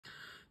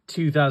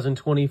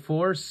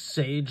2024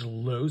 Sage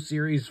Low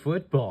Series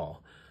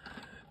Football.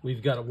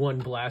 We've got a one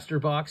blaster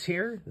box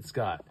here. It's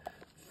got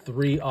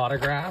 3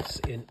 autographs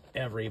in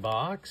every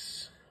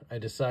box. I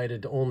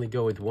decided to only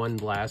go with one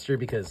blaster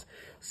because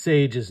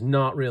Sage is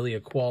not really a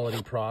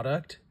quality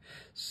product.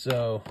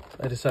 So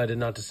I decided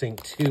not to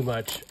sink too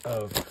much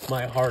of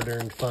my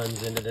hard-earned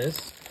funds into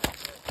this.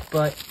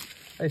 But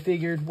I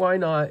figured, why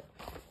not?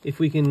 If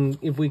we can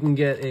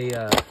get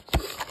a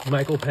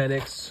Michael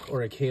Penix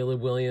or a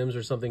Caleb Williams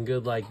or something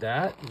good like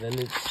that, then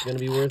it's going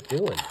to be worth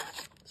doing.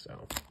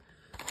 So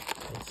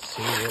let's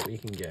see what we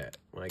can get.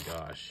 My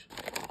gosh.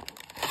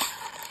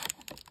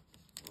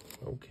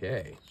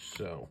 Okay,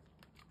 so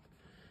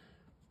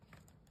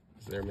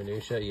is there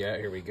minutia? Yeah,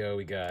 here we go.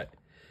 We got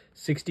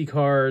 60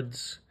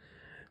 cards,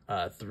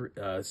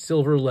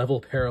 silver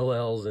level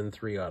parallels, and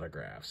 3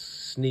 autographs.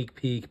 Sneak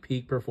peek,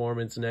 peak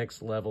performance,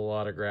 next level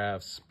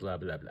autographs, blah,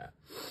 blah, blah.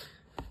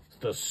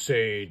 The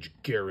Sage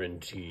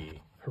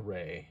guarantee.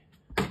 Hooray.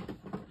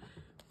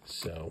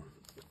 So,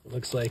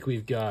 looks like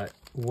we've got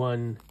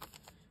one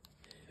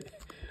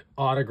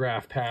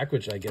autograph pack,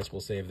 which I guess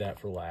we'll save that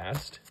for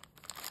last.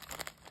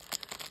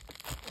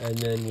 And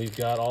then we've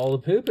got all the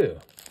poo-poo.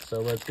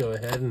 So let's go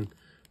ahead and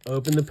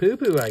open the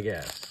poo-poo, I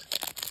guess.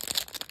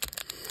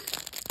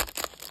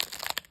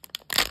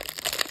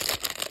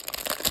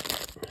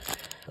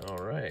 All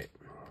right.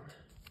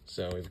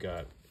 So we've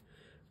got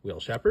Will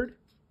Shepherd,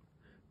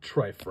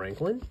 Troy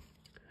Franklin,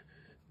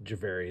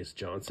 Javarius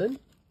Johnson,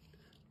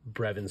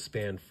 Brevin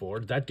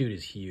Spanford. That dude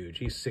is huge.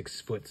 He's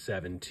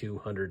 6'7",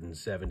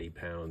 270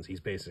 pounds.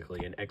 He's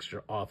basically an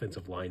extra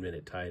offensive lineman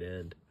at tight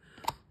end.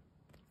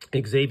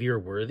 Xavier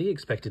Worthy,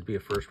 expected to be a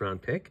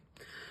first-round pick.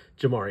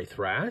 Jamari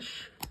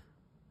Thrash.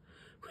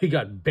 We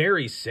got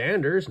Barry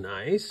Sanders,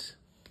 nice.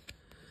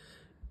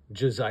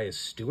 Josiah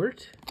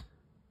Stewart.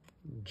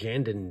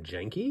 Jandon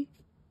Jenke.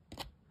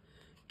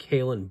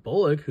 Kalen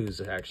Bullock,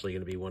 who's actually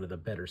going to be one of the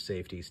better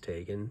safeties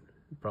taken.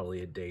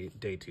 Probably a day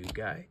 2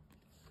 guy.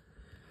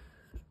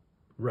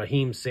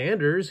 Raheem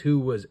Sanders, who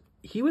was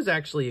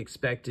actually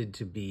expected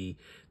to be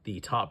the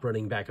top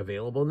running back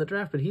available in the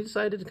draft, but he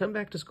decided to come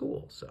back to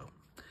school. So,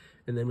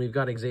 and then we've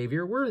got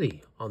Xavier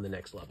Worthy on the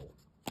next level.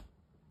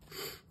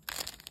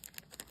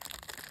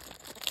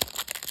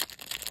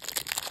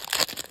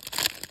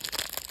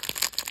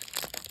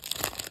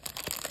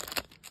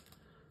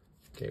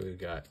 Okay, we've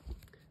got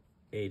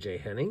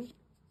AJ Henning.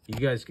 You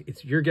guys,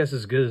 your guess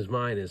is as good as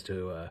mine as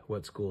to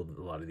what school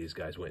a lot of these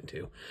guys went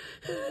to.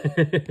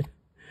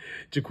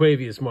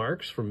 Jaquavius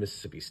Marks from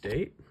Mississippi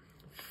State.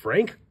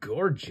 Frank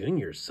Gore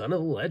Jr., son of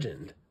the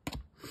legend.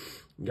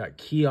 You got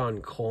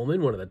Keon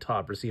Coleman, one of the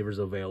top receivers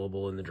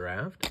available in the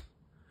draft.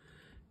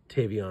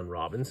 Tavion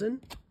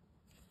Robinson.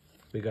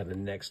 We got a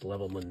next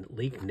level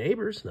Malik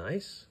Neighbors,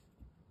 nice.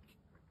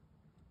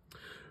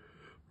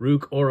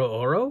 Rook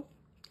Oro.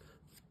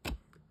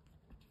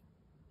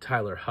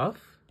 Tyler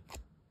Huff.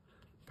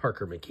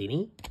 Parker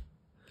McKinney.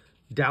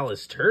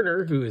 Dallas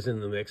Turner, who is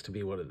in the mix to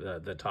be one of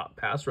the top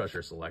pass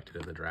rushers selected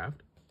in the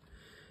draft.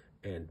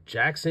 And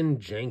Jackson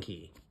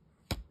Janke.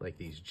 Like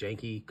these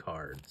janky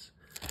cards.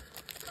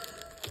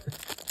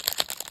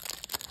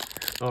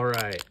 All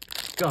right.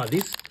 God,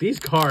 these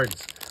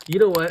cards, you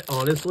know what,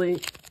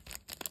 honestly,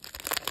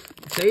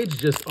 Sage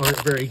just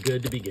aren't very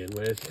good to begin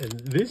with. And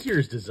this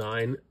year's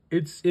design,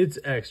 it's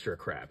extra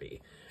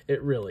crappy.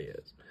 It really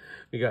is.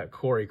 We got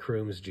Corey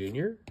Crooms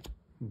Jr.,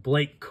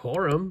 Blake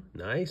Corum,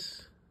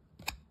 nice.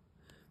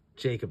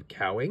 Jacob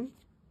Cowing,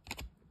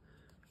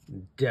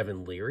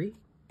 Devin Leary,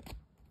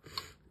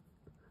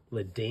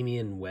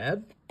 LaDamian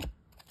Webb,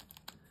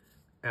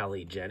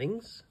 Ali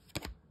Jennings,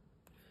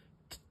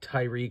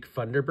 Tyreek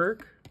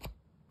Funderburk.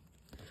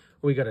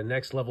 We got a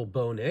next level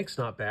Bo Nix,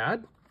 not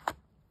bad.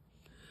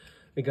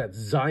 We got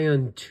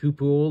Zion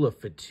Tupul of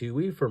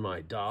Fatui for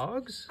my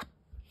dogs.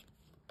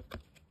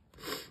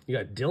 You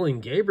got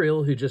Dylan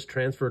Gabriel, who just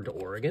transferred to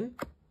Oregon.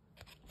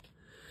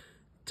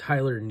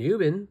 Tyler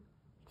Newbin.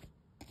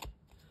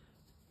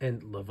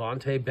 And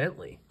Levante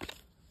Bentley.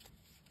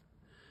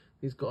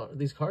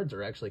 These cards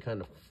are actually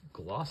kind of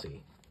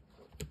glossy.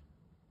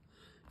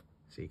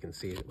 So you can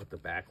see what the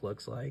back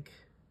looks like.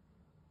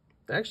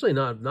 Actually,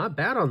 not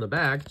bad on the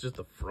back, just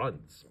the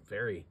front's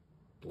very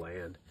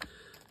bland.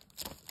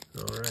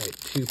 All right,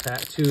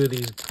 two of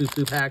these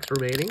poo-poo packs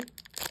remaining.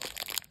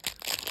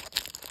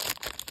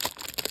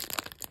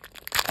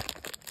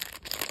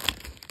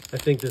 I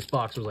think this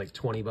box was like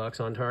 20 bucks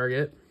on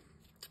Target.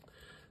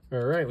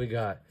 All right, we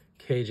got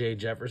KJ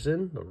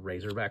Jefferson, the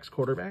Razorbacks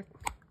quarterback.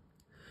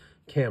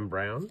 Cam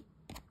Brown.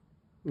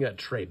 We got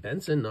Trey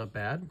Benson, not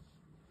bad.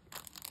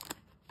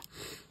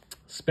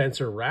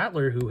 Spencer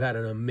Rattler, who had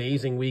an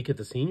amazing week at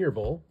the Senior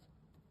Bowl.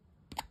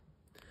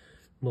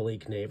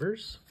 Malik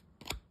Neighbors.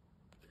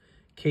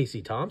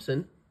 Casey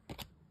Thompson.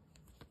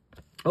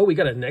 Oh, we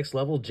got a next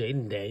level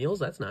Jaden Daniels.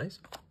 That's nice.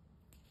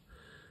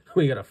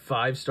 We got a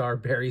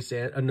 5-star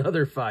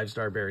another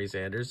 5-star Barry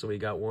Sanders. So we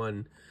got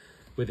one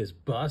with his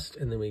bust,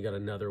 and then we got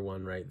another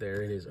one right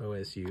there in his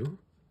OSU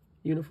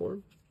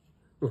uniform.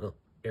 Well,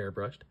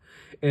 airbrushed.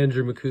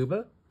 Andrew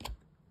Makuba.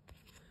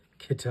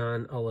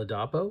 Keaton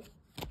Oladapo,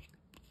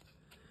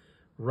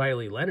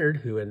 Riley Leonard,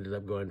 who ended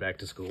up going back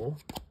to school,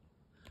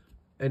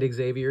 and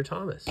Xavier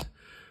Thomas.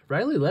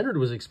 Riley Leonard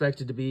was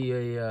expected to be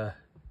a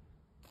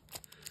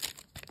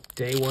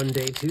day 1,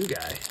 day 2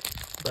 guy,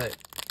 but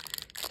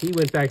he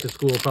went back to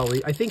school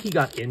probably. I think he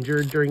got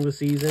injured during the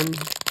season,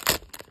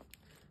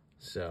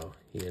 so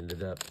he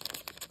ended up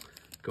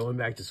going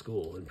back to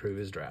school, improve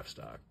his draft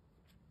stock.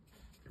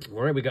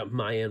 All right, we got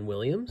Mayan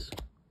Williams,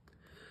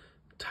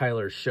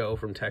 Tyler Show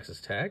from Texas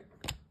Tech,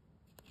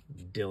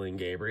 Dylan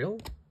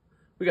Gabriel.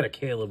 We got a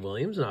Caleb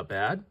Williams, not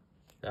bad.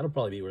 That'll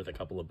probably be worth a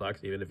couple of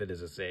bucks, even if it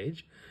is a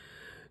Sage.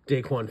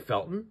 Daquan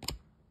Felton,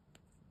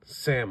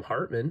 Sam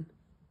Hartman.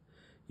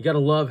 You got to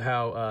love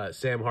how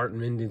Sam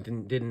Hartman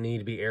didn't need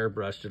to be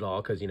airbrushed at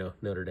all because, you know,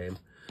 Notre Dame.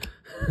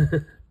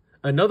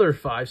 Another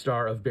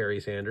 5-star of Barry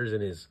Sanders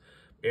in his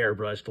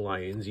airbrushed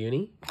Lions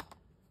uni.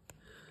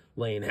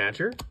 Lane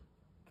Hatcher.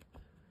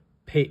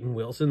 Peyton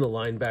Wilson, the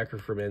linebacker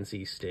from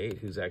NC State,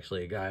 who's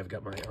actually a guy I've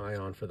got my eye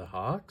on for the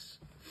Hawks.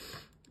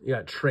 You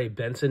got Trey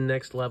Benson,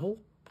 next level.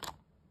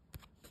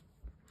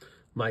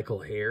 Michael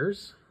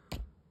Hayers.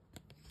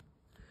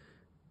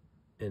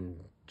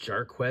 And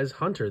Jarquez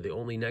Hunter, the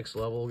only next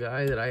level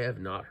guy that I have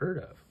not heard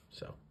of.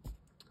 So,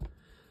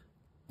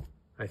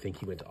 I think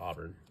he went to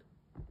Auburn.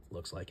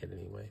 Looks like it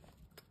anyway.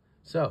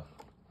 So,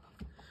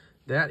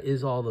 that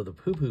is all of the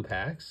poo-poo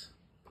packs.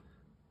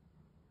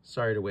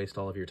 Sorry to waste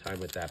all of your time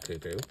with that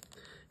poo-poo.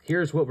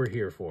 Here's what we're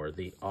here for,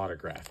 the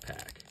autograph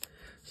pack.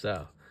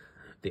 So,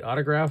 the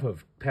autograph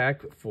of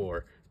pack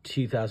for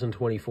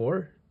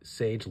 2024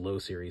 Sage Low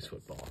Series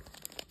Football.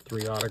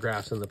 3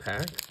 autographs in the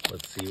pack.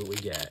 Let's see what we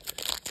get.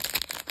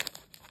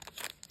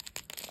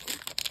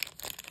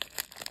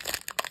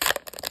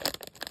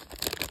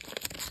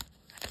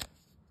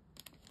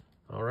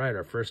 All right,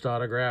 our first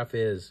autograph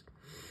is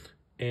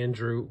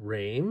Andrew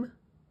Rame,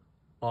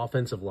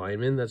 offensive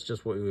lineman. That's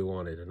just what we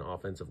wanted, an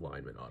offensive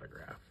lineman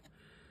autograph.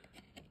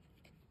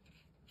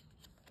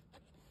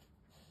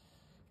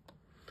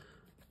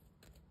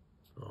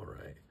 All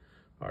right,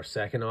 our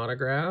second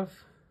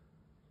autograph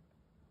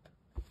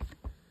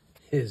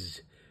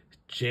is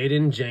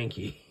Jaden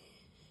Janke.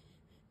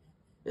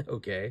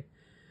 Okay,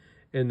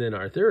 and then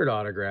our third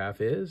autograph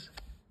is,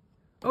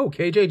 oh,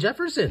 KJ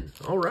Jefferson.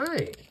 All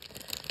right.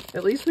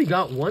 At least we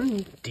got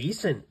one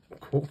decent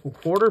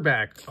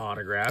quarterback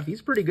autograph. He's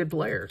a pretty good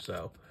player,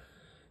 so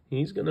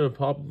he's going to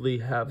probably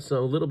have a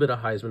little bit of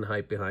Heisman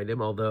hype behind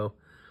him, although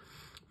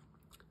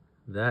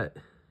that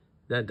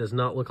does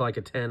not look like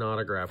a 10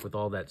 autograph with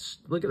all that.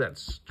 Look at that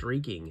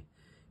streaking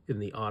in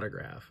the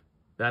autograph.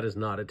 That is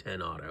not a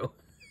 10 auto.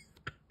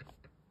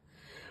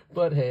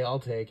 But hey, I'll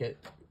take it.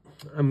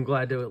 I'm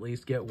glad to at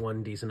least get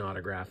one decent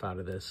autograph out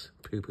of this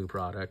poo-poo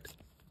product.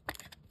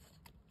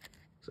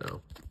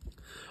 So,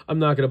 I'm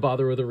not going to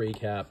bother with a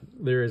recap.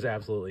 There is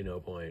absolutely no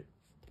point.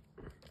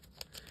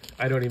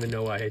 I don't even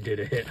know why I did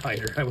a hit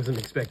hider. I wasn't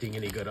expecting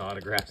any good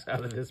autographs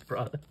out of this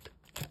product.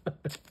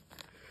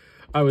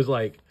 I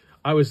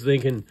was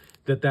thinking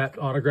that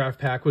autograph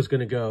pack was going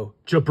to go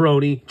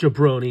jabroni,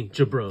 jabroni,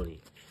 jabroni.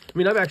 I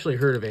mean, I've actually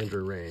heard of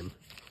Andrew Rame.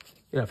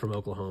 Yeah, from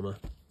Oklahoma.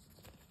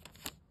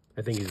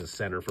 I think he's a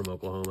center from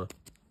Oklahoma.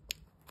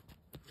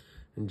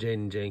 And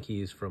Jaden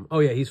Janke is from, oh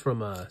yeah, he's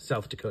from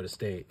South Dakota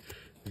State.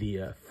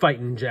 The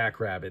Fighting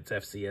Jackrabbits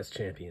FCS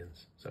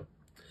champions. So,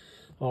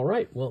 all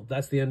right. Well,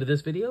 that's the end of this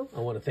video. I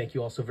want to thank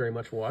you all so very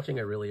much for watching.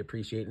 I really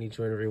appreciate each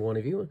and every one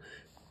of you.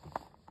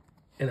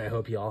 And I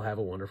hope you all have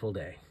a wonderful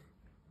day.